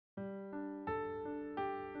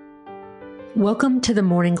Welcome to the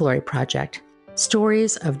Morning Glory Project,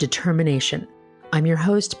 Stories of Determination. I'm your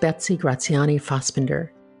host, Betsy Graziani Fospender.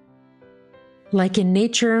 Like in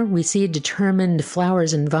nature, we see determined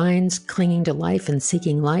flowers and vines clinging to life and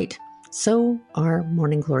seeking light. So are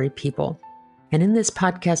Morning Glory people. And in this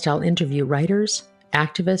podcast, I'll interview writers,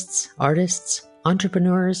 activists, artists,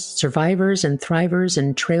 entrepreneurs, survivors and thrivers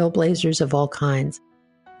and trailblazers of all kinds.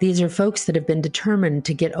 These are folks that have been determined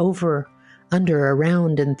to get over, under,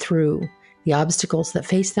 around, and through the obstacles that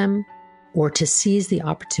face them, or to seize the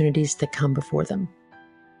opportunities that come before them.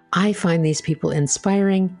 I find these people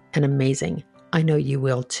inspiring and amazing. I know you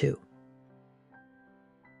will too.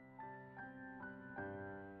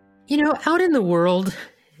 You know, out in the world,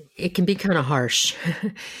 it can be kind of harsh.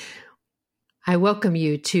 I welcome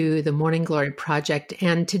you to the Morning Glory Project,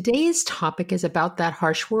 and today's topic is about that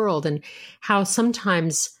harsh world and how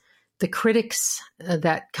sometimes the critics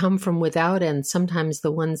that come from without and sometimes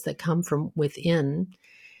the ones that come from within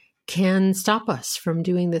can stop us from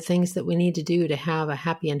doing the things that we need to do to have a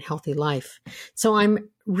happy and healthy life. So I'm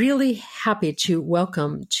really happy to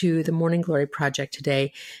welcome to the Morning Glory Project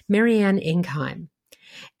today, Marianne Ingheim.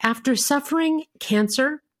 After suffering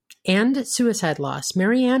cancer and suicide loss,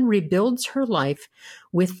 Marianne rebuilds her life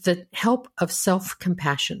with the help of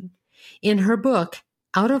self-compassion. In her book,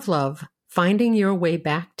 Out of Love, Finding Your Way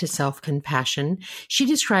Back to Self-Compassion, she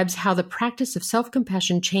describes how the practice of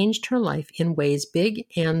self-compassion changed her life in ways big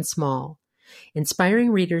and small,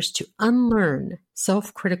 inspiring readers to unlearn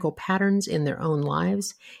self-critical patterns in their own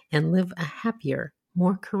lives and live a happier,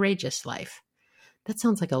 more courageous life. That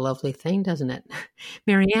sounds like a lovely thing, doesn't it?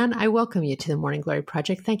 Marianne, I welcome you to the Morning Glory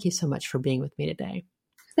Project. Thank you so much for being with me today.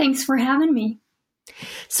 Thanks for having me.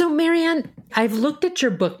 So, Marianne, I've looked at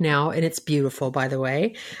your book now, and it's beautiful, by the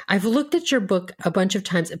way. I've looked at your book a bunch of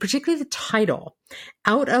times, particularly the title,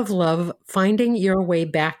 Out of Love, Finding Your Way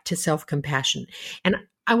Back to Self-Compassion. And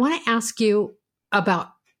I want to ask you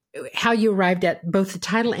about how you arrived at both the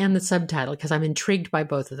title and the subtitle, because I'm intrigued by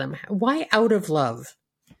both of them. Why Out of Love?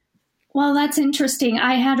 Well, that's interesting.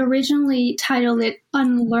 I had originally titled it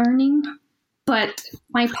Unlearning, but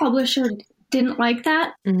my publisher didn't like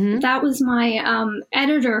that. Mm-hmm. That was my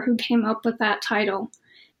editor who came up with that title.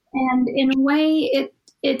 And in a way,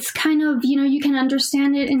 it's kind of, you can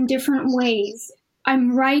understand it in different ways.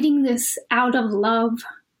 I'm writing this out of love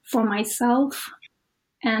for myself.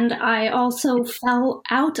 And I also fell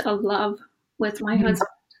out of love with my husband.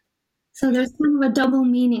 So there's kind of a double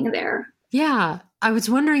meaning there. Yeah. I was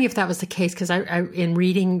wondering if that was the case because I, in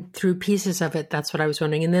reading through pieces of it, that's what I was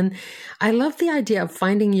wondering. And then I love the idea of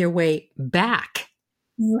finding your way back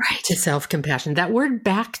to self-compassion. That word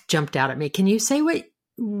back jumped out at me. Can you say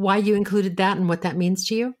why you included that and what that means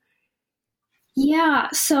to you? Yeah.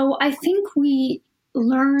 So I think we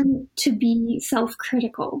learn to be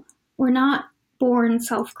self-critical. We're not born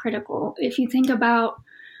self-critical. If you think about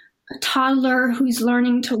a toddler who's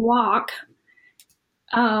learning to walk,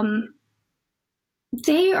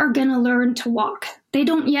 they are going to learn to walk. They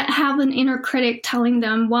don't yet have an inner critic telling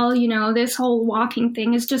them, well, this whole walking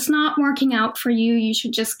thing is just not working out for you. You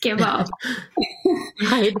should just give up.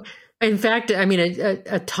 Right. In fact, I mean,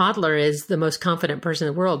 a toddler is the most confident person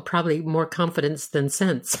in the world, probably more confidence than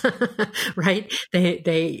sense, right?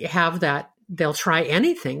 They have that. They'll try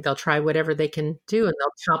anything. They'll try whatever they can do and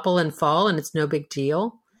they'll topple and fall and it's no big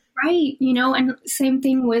deal. Right. And same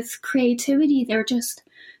thing with creativity. They're just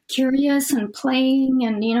curious and playing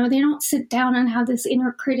and, they don't sit down and have this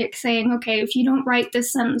inner critic saying, okay, if you don't write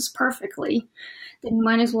this sentence perfectly, then you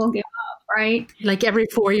might as well give up, right? Like every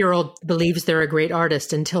 4-year-old believes they're a great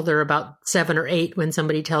artist until they're about 7 or 8 when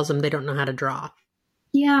somebody tells them they don't know how to draw.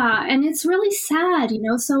 Yeah. And it's really sad,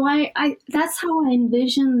 so I that's how I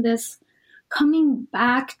envision this coming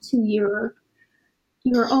back to your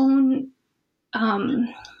own,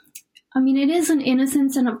 it is an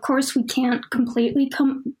innocence, and of course we can't completely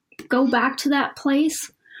go back to that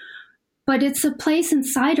place, but it's a place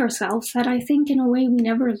inside ourselves that I think in a way we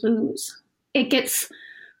never lose. It gets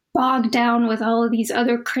bogged down with all of these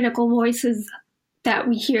other critical voices that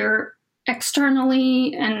we hear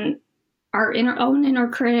externally and our own inner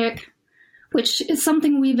critic, which is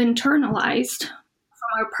something we've internalized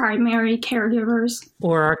from our primary caregivers.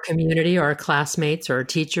 Or our community, or our classmates, or our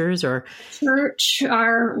teachers, or church,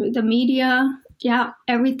 the media. Yeah,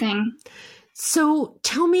 everything. So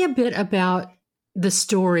tell me a bit about the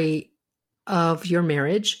story of your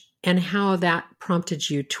marriage and how that prompted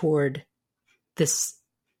you toward this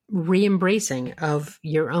re-embracing of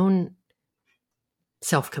your own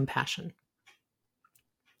self-compassion.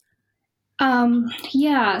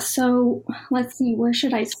 Yeah, so let's see, where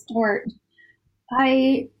should I start?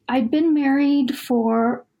 I'd been married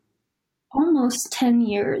for almost 10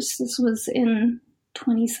 years. This was in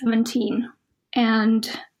 2017. And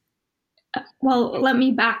well, let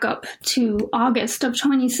me back up to August of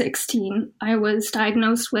 2016. I was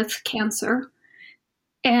diagnosed with cancer,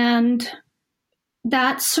 and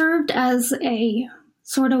that served as a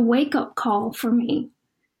sort of wake-up call for me.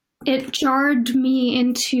 It jarred me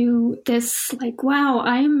into this, like, wow,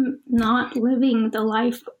 I'm not living the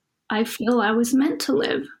life I feel I was meant to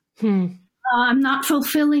live. I'm not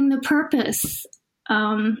fulfilling the purpose.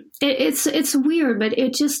 It's weird, but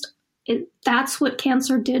that's what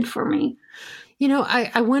cancer did for me.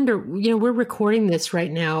 I wonder, we're recording this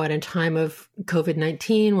right now at a time of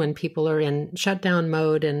COVID-19 when people are in shutdown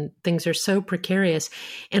mode and things are so precarious.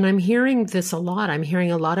 And I'm hearing this a lot. I'm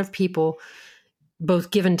hearing a lot of people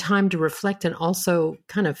both given time to reflect and also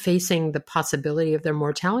kind of facing the possibility of their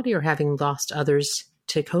mortality or having lost others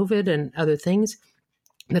to COVID and other things,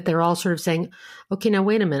 that they're all sort of saying, okay, now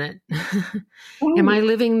wait a minute. Am I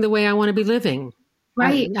living the way I want to be living?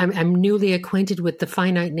 Right. I'm newly acquainted with the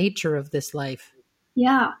finite nature of this life.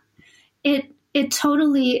 Yeah. It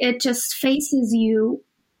totally, it just faces you,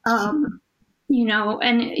 and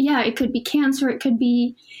yeah, it could be cancer. It could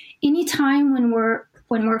be any time when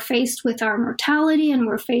we're faced with our mortality and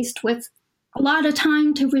we're faced with a lot of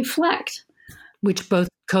time to reflect. Which both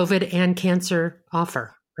COVID and cancer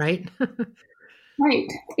offer, right? Right.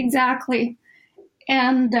 Exactly.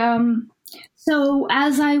 And, so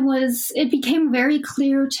it became very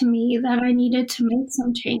clear to me that I needed to make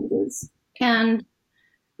some changes. And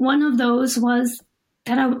one of those was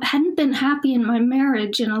that I hadn't been happy in my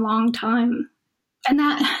marriage in a long time. And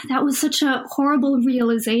that was such a horrible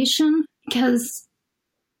realization because,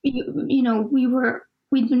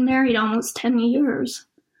 we'd been married almost 10 years.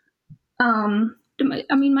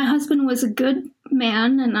 My husband was a good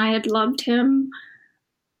man and I had loved him.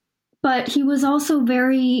 But he was also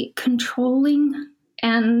very controlling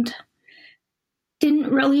and didn't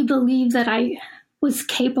really believe that I was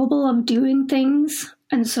capable of doing things.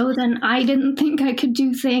 And so then I didn't think I could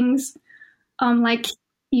do things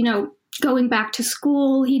going back to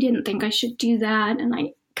school. He didn't think I should do that. And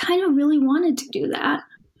I kind of really wanted to do that.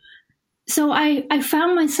 So I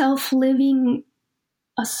found myself living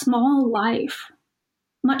a small life,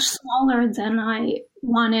 much smaller than I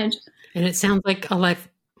wanted. And it sounds like a life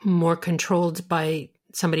more controlled by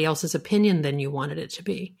somebody else's opinion than you wanted it to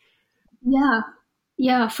be.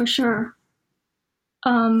 Yeah, for sure.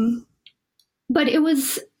 But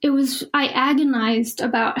I agonized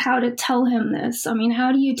about how to tell him this. I mean,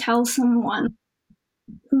 how do you tell someone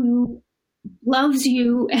who loves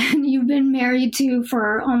you and you've been married to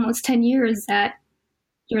for almost 10 years that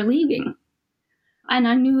you're leaving? And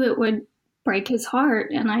I knew it would break his heart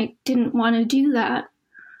and I didn't want to do that.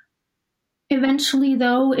 Eventually,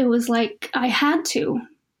 though, it was like I had to,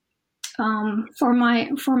 for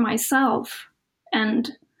myself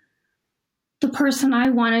and the person I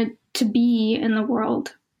wanted to be in the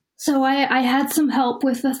world. So I had some help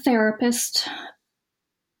with a therapist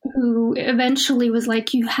who eventually was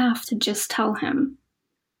like, you have to just tell him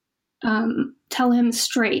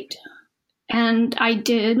straight. And I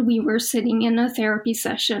did. We were sitting in a therapy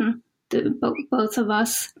session, both of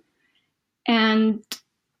us, and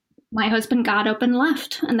my husband got up and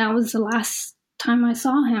left, and that was the last time I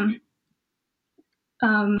saw him.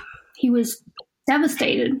 He was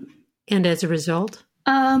devastated. And as a result?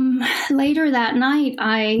 Later that night,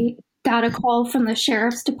 I got a call from the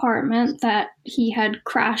sheriff's department that he had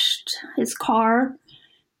crashed his car.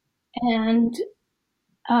 And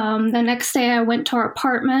the next day I went to our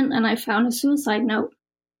apartment and I found a suicide note.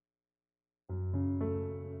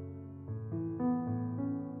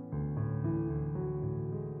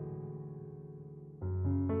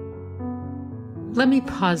 Let me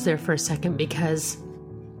pause there for a second because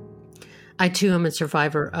I too am a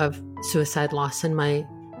survivor of suicide loss in my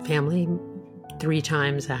family, 3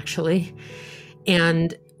 times actually.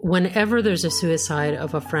 And whenever there's a suicide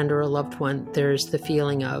of a friend or a loved one, there's the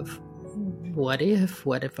feeling of, what if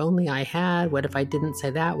only I had, what if I didn't say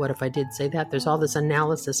that, what if I did say that? There's all this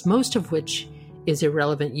analysis, most of which is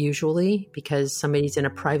irrelevant usually because somebody's in a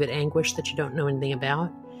private anguish that you don't know anything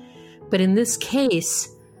about. But in this case,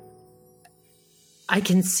 I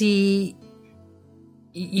can see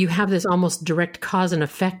you have this almost direct cause and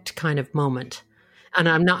effect kind of moment. And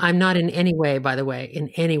I'm not in any way, by the way,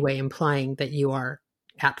 implying that you are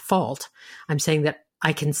at fault. I'm saying that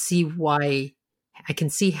I can see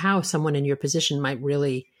how someone in your position might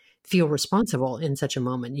really feel responsible in such a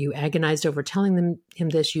moment. You agonized over telling him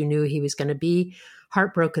this. You knew he was going to be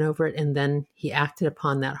heartbroken over it. And then he acted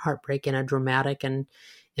upon that heartbreak in a dramatic and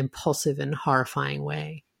impulsive and horrifying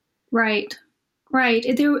way. Right. Right.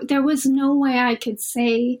 There was no way I could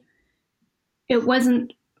say it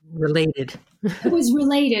wasn't related. It was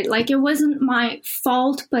related. Like, it wasn't my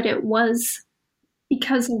fault, but it was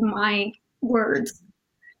because of my words.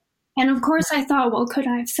 And of course I thought, well, could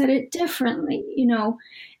I have said it differently,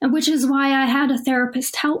 and which is why I had a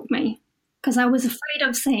therapist help me, because I was afraid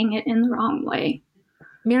of saying it in the wrong way.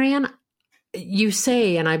 Marianne, you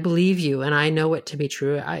say, and I believe you, and I know it to be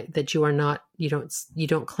true, that you are not, you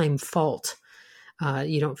don't claim fault.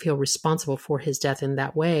 You don't feel responsible for his death in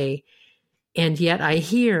that way. And yet I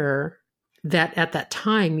hear that at that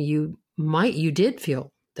time you did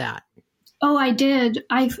feel that. Oh, I did.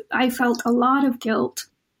 I felt a lot of guilt.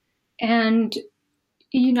 And,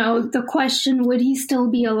 the question, would he still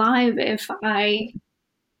be alive if I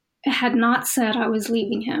had not said I was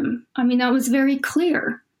leaving him? I mean, that was very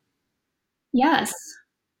clear. Yes.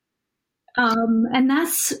 And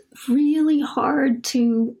that's really hard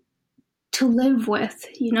to live with,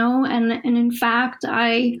 and in fact,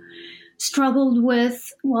 I struggled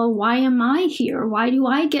with, well, why am I here? Why do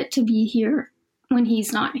I get to be here when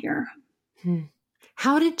he's not here?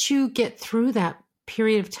 How did you get through that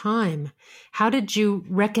period of time? How did you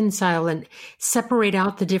reconcile and separate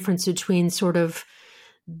out the difference between sort of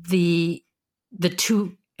the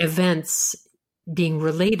two events being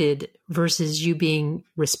related versus you being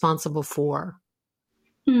responsible for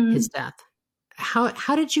his death?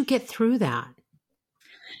 How did you get through that?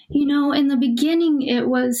 In the beginning,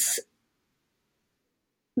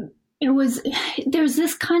 there's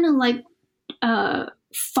this kind of like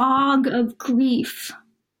fog of grief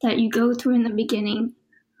that you go through in the beginning,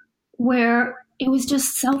 where it was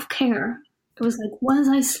just self-care. It was like, was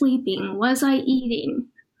I sleeping? Was I eating?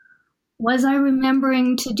 Was I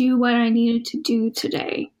remembering to do what I needed to do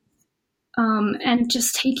today? And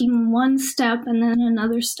just taking one step and then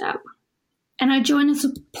another step. And I joined a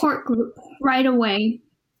support group right away.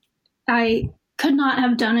 I could not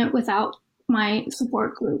have done it without my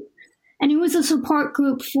support group. And it was a support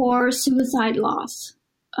group for suicide loss.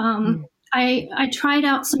 I tried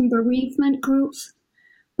out some bereavement groups,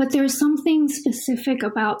 but there's something specific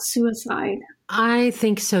about suicide. I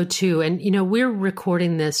think so too. And, we're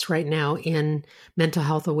recording this right now in Mental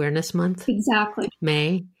Health Awareness Month. Exactly.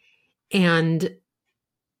 May. And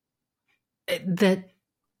that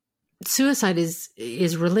suicide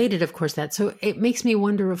is related, of course, that. So it makes me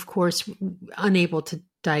wonder, of course, unable to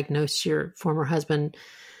diagnose your former husband,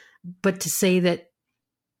 but to say that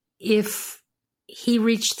if he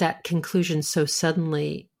reached that conclusion so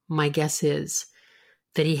suddenly, my guess is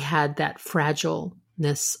that he had that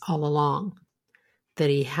fragileness all along, that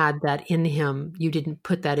he had that in him. You didn't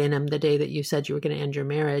put that in him the day that you said you were going to end your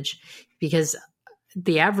marriage, because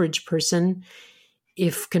the average person,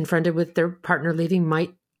 if confronted with their partner leaving,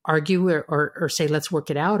 might argue or say, let's work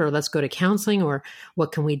it out, or let's go to counseling, or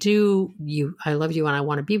what can we do? I love you and I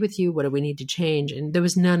want to be with you. What do we need to change? And there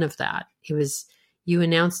was none of that. It was, you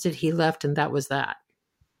announced it, he left, and that was that.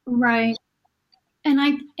 Right.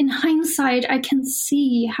 And in hindsight, I can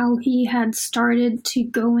see how he had started to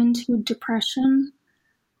go into depression.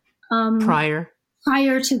 Prior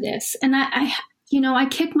to this. And I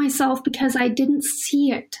kick myself because I didn't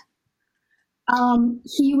see it.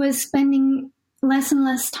 He was spending less and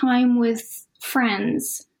less time with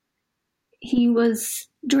friends. He was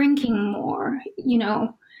drinking more,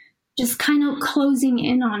 just kind of closing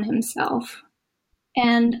in on himself.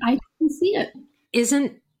 And I didn't see it.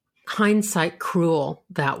 Isn't hindsight cruel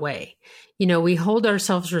that way? We hold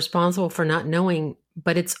ourselves responsible for not knowing,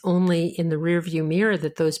 but it's only in the rearview mirror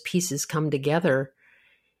that those pieces come together.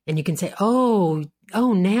 And you can say, oh,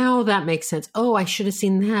 now that makes sense. Oh, I should have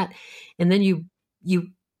seen that. And then you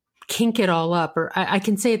kink it all up. Or I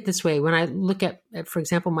can say it this way. When I look at, for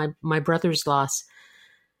example, my brother's loss,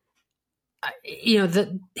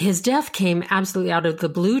 his death came absolutely out of the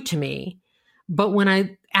blue to me. But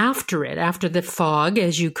when after the fog,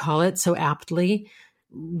 as you call it so aptly,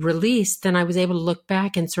 released, then I was able to look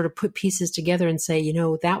back and sort of put pieces together and say,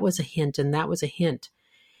 that was a hint and that was a hint.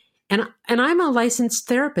 And I'm a licensed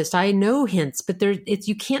therapist. I know hints, but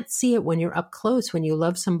you can't see it when you're up close. When you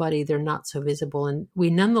love somebody, they're not so visible. And we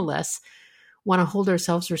nonetheless want to hold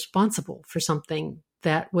ourselves responsible for something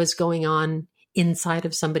that was going on inside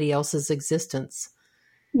of somebody else's existence.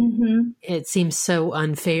 Mm-hmm. It seems so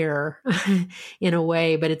unfair in a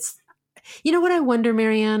way, but it's, what I wonder,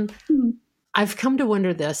 Marianne? Mm-hmm. I've come to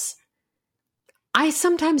wonder this. I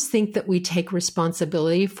sometimes think that we take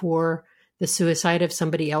responsibility for the suicide of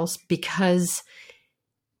somebody else because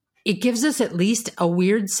it gives us at least a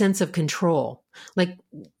weird sense of control. Like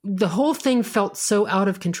the whole thing felt so out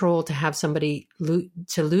of control to have somebody,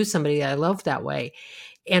 to lose somebody that I love that way.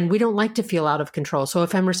 And we don't like to feel out of control. So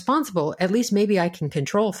if I'm responsible, at least maybe I can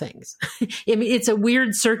control things. I mean, it's a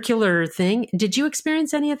weird circular thing. Did you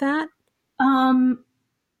experience any of that?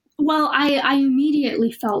 Well, I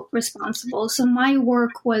immediately felt responsible. So my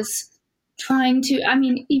work was trying to, I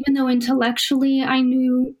mean, even though intellectually I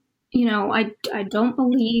knew, I don't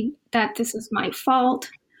believe that this is my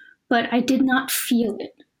fault, but I did not feel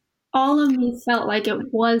it. All of me felt like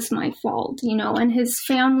it was my fault, and his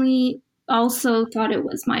family also thought it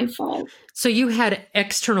was my fault. So you had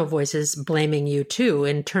external voices blaming you too,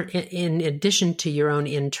 in addition to your own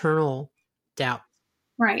internal doubt.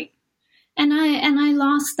 Right. And I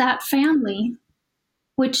lost that family,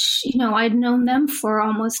 which, I'd known them for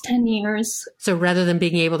almost 10 years. So rather than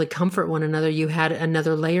being able to comfort one another, you had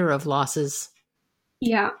another layer of losses.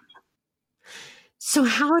 Yeah. So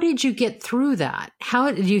how did you get through that?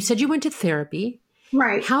 You said you went to therapy.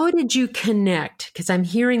 Right. How did you connect? Because I'm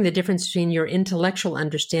hearing the difference between your intellectual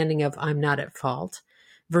understanding of I'm not at fault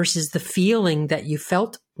versus the feeling that you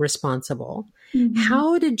felt responsible. Mm-hmm.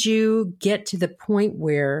 How did you get to the point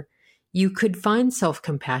where you could find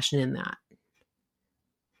self-compassion in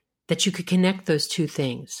that you could connect those two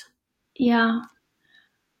things? Yeah.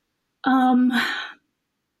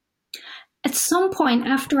 At some point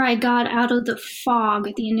after I got out of the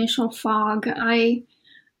fog, the initial fog, I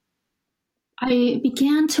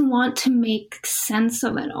began to want to make sense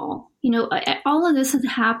of it all. All of this had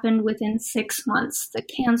happened within 6 months. The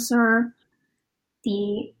cancer,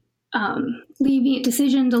 the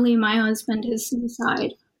decision to leave my husband, his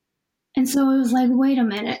suicide. And so it was like, wait a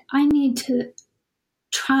minute, I need to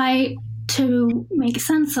try to make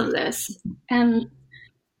sense of this. And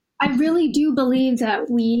I really do believe that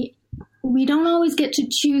we don't always get to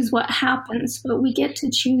choose what happens, but we get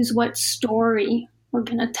to choose what story we're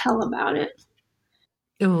going to tell about it.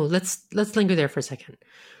 Oh, let's linger there for a second.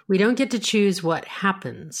 We don't get to choose what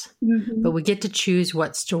happens, mm-hmm. but we get to choose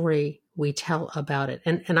what story we tell about it.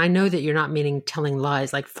 And I know that you're not meaning telling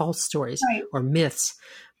lies like false stories right. or myths,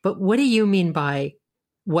 but what do you mean by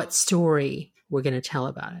what story we're going to tell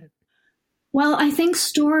about it? Well, I think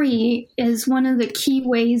story is one of the key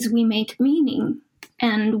ways we make meaning,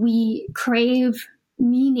 and we crave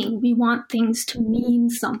meaning. We want things to mean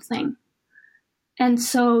something. And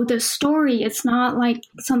so the story, it's not like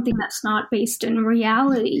something that's not based in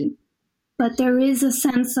reality, but there is a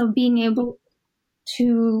sense of being able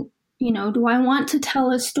to, do I want to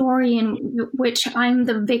tell a story in which I'm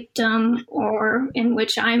the victim or in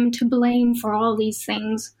which I'm to blame for all these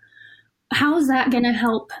things? How is that going to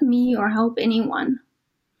help me or help anyone?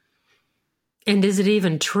 And is it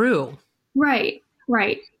even true? Right.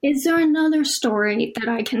 Is there another story that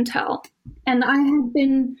I can tell?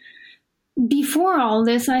 And before all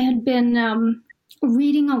this, I had been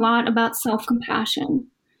reading a lot about self-compassion.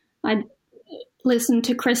 I'd listened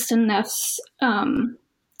to Kristen Neff's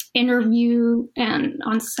interview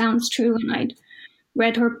on Sounds True, and I'd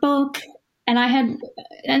read her book. And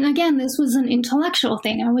again, this was an intellectual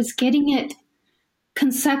thing. I was getting it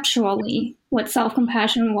conceptually, what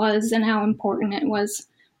self-compassion was and how important it was.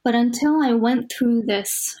 But until I went through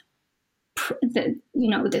this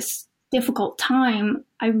difficult time,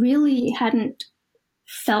 I really hadn't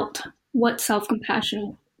felt what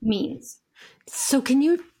self-compassion means. So can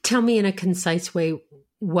you tell me in a concise way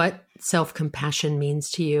what self-compassion means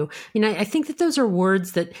to you? I think that those are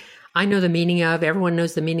words that I know the meaning of, everyone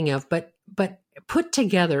knows the meaning of, but put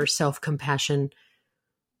together self-compassion,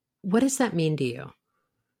 what does that mean to you?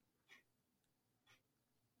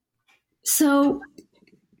 So,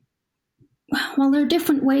 well, there are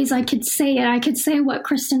different ways I could say it. I could say what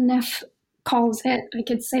Kristen Neff calls it. I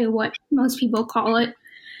could say what most people call it.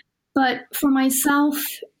 But for myself,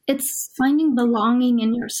 it's finding belonging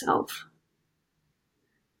in yourself.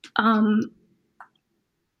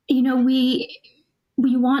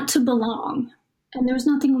 We want to belong, and there's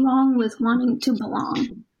nothing wrong with wanting to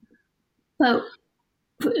belong. But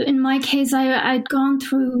in my case, I'd gone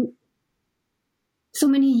through so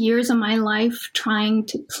many years of my life trying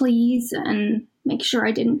to please and make sure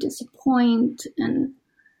I didn't disappoint and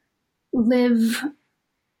live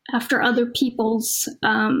after other people's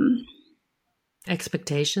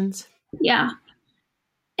expectations. Yeah.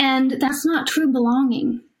 And that's not true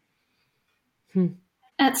belonging.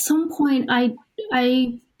 At some point, I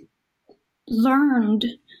learned,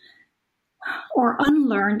 or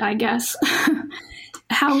unlearned, I guess,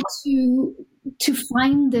 how to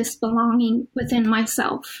find this belonging within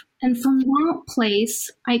myself. And from that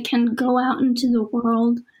place, I can go out into the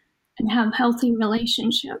world and have healthy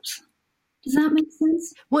relationships. Does that make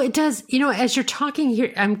sense? Well, it does. As you're talking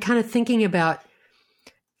here, I'm kind of thinking about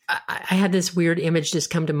I had this weird image just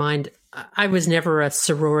come to mind. I was never a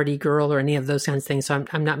sorority girl or any of those kinds of things, so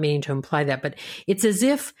I'm not meaning to imply that. But it's as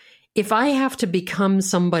if I have to become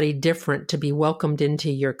somebody different to be welcomed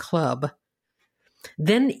into your club,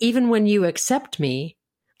 then even when you accept me,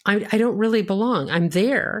 I don't really belong. I'm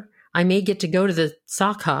there. I may get to go to the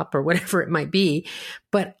sock hop or whatever it might be,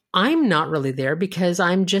 but I'm not really there because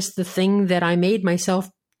I'm just the thing that I made myself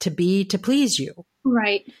to be to please you.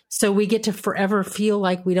 Right. So we get to forever feel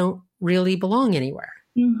like we don't really belong anywhere.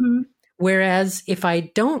 Mm-hmm. Whereas if I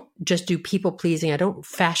don't just do people pleasing, I don't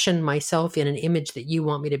fashion myself in an image that you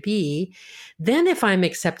want me to be, then if I'm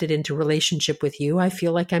accepted into relationship with you, I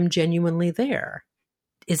feel like I'm genuinely there.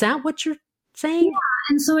 Is that what you're saying? Yeah.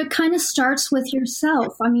 And so it kind of starts with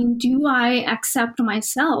yourself. I mean, do I accept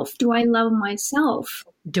myself? Do I love myself?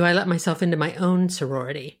 Do I let myself into my own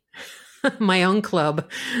sorority, my own club?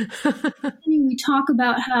 We talk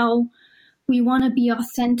about how we want to be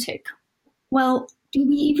authentic. Well, do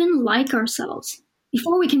we even like ourselves?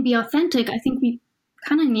 Before we can be authentic, I think we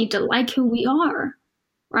kind of need to like who we are,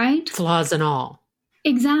 right? Flaws and all.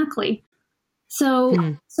 Exactly.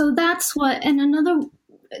 So that's what, and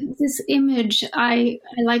this image I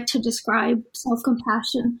like to describe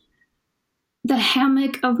self-compassion, the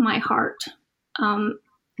hammock of my heart.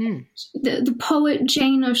 The poet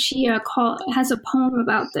Jane O'Shea has a poem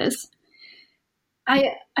about this.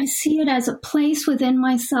 I see it as a place within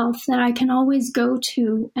myself that I can always go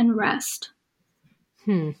to and rest.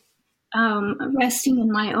 Resting in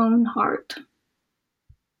my own heart.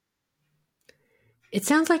 It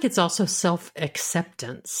sounds like it's also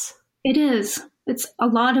self-acceptance. It is. A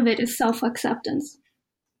lot of it is self-acceptance.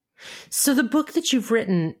 So the book that you've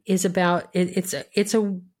written is about, it's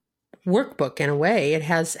a workbook in a way. It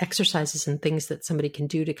has exercises and things that somebody can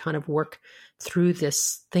do to kind of work through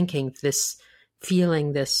this thinking, this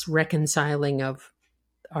feeling, this reconciling of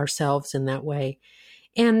ourselves in that way.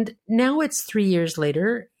 And now it's 3 years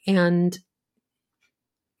later, and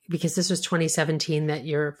because this was 2017 that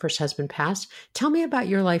your first husband passed, tell me about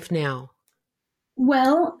your life now.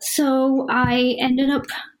 Well, so I ended up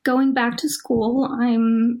going back to school.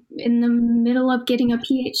 I'm in the middle of getting a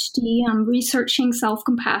PhD. I'm researching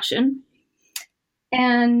self-compassion.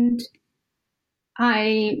 And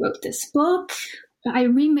I wrote this book. I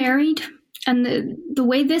remarried. And the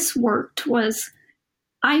way this worked was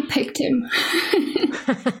I picked him.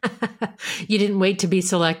 You didn't wait to be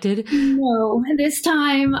selected? No, this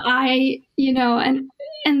time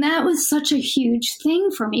and that was such a huge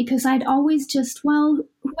thing for me because I'd always just,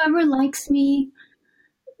 whoever likes me,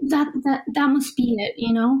 that must be it,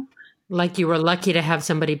 Like you were lucky to have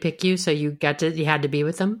somebody pick you, so you had to be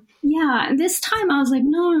with them? Yeah. And this time I was like,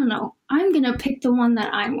 no. I'm going to pick the one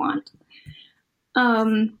that I want.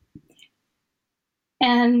 And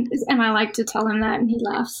I like to tell him that, and he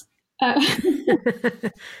laughs.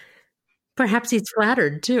 Perhaps he's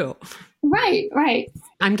flattered too. Right.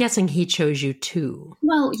 I'm guessing he chose you too.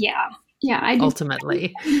 Well, yeah. I did.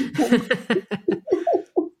 Ultimately.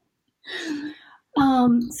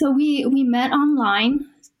 So we met online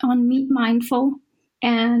on Meet Mindful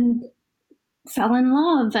and fell in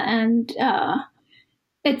love, and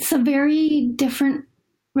it's a very different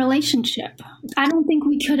relationship. I don't think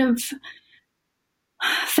we could have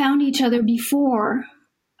found each other before.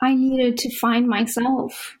 I needed to find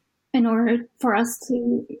myself in order for us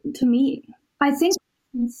to meet. I think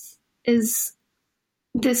this is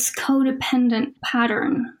this codependent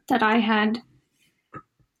pattern that I had,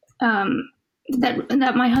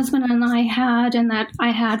 that my husband and I had, and that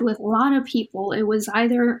I had with a lot of people. It was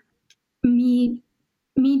either me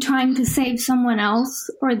trying to save someone else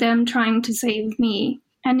or them trying to save me,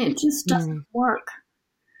 and it just doesn't work.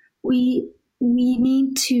 We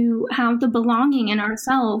need to have the belonging in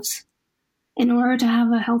ourselves in order to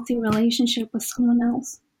have a healthy relationship with someone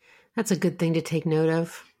else. That's a good thing to take note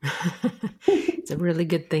of. It's a really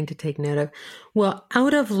good thing to take note of. Well,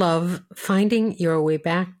 Out of Love, Finding Your Way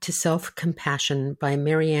Back to Self-Compassion by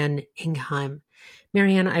Marianne Ingheim.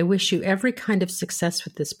 Marianne, I wish you every kind of success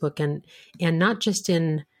with this book, and not just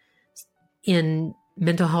in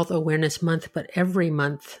Mental Health Awareness Month, but every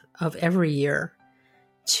month of every year,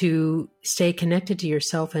 to stay connected to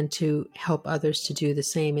yourself and to help others to do the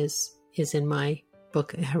same is in my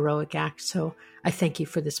book, A Heroic Act. So I thank you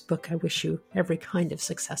for this book. I wish you every kind of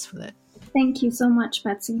success with it. Thank you so much,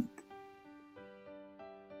 Betsy.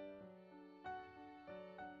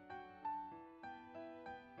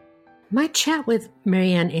 My chat with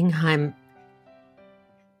Marianne Ingheim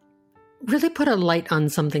really put a light on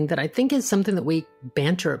something that I think is something that we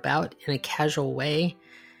banter about in a casual way.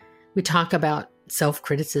 We talk about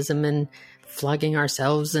self-criticism and flogging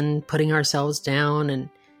ourselves and putting ourselves down.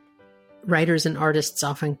 writers and artists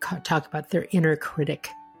often talk about their inner critic.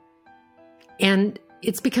 And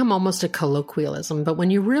it's become almost a colloquialism, but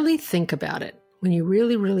when you really think about it, when you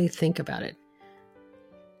really, really think about it,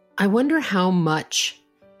 I wonder how much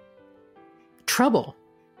trouble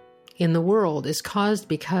in the world is caused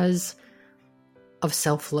because of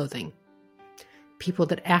self-loathing. People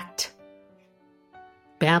that act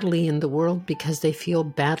badly in the world because they feel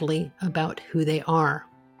badly about who they are.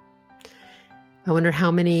 I wonder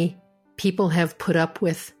how many people have put up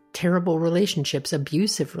with terrible relationships,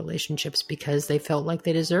 abusive relationships, because they felt like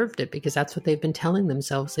they deserved it, because that's what they've been telling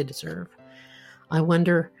themselves they deserve. I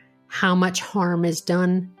wonder how much harm is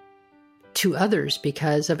done to others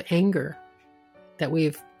because of anger that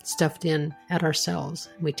we've stuffed in at ourselves,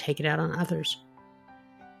 and we take it out on others.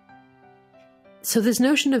 So this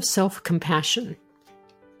notion of self-compassion,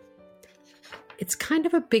 it's kind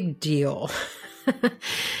of a big deal.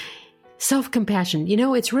 Self-compassion,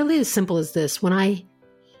 it's really as simple as this. When I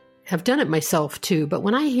have done it myself too, but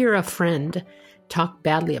when I hear a friend talk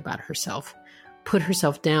badly about herself, put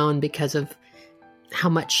herself down because of how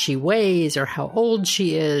much she weighs or how old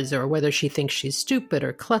she is or whether she thinks she's stupid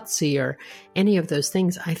or klutzy or any of those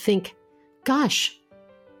things, I think, gosh,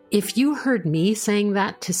 if you heard me saying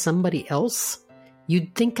that to somebody else,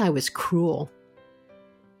 you'd think I was cruel.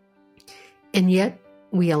 And yet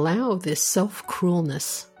we allow this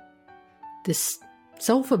self-cruelness, this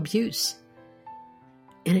self-abuse,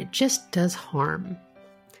 and it just does harm.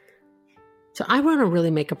 So I want to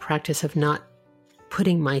really make a practice of not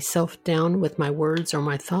putting myself down with my words or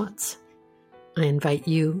my thoughts. I invite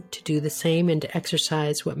you to do the same and to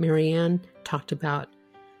exercise what Marianne talked about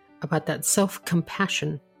that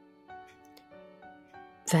self-compassion,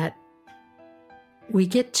 that we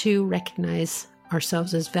get to recognize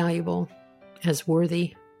ourselves as valuable, as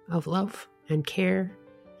worthy of love and care,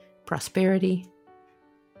 prosperity,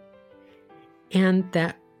 and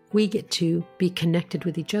that we get to be connected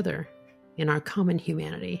with each other in our common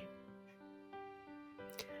humanity.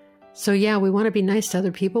 So yeah, we want to be nice to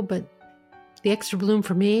other people, but the extra bloom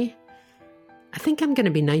for me, I think I'm going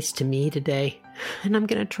to be nice to me today, and I'm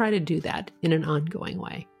going to try to do that in an ongoing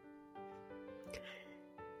way.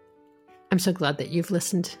 I'm so glad that you've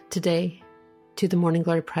listened today to the Morning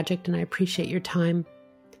Glory Project, and I appreciate your time.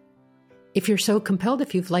 If you're so compelled,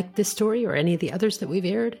 if you've liked this story or any of the others that we've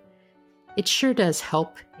aired, it sure does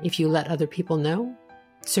help if you let other people know,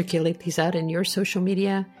 circulate these out in your social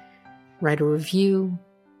media, write a review,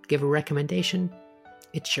 give a recommendation.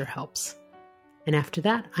 It sure helps. And after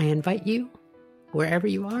that, I invite you, wherever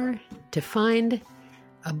you are, to find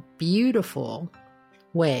a beautiful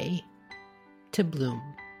way to bloom.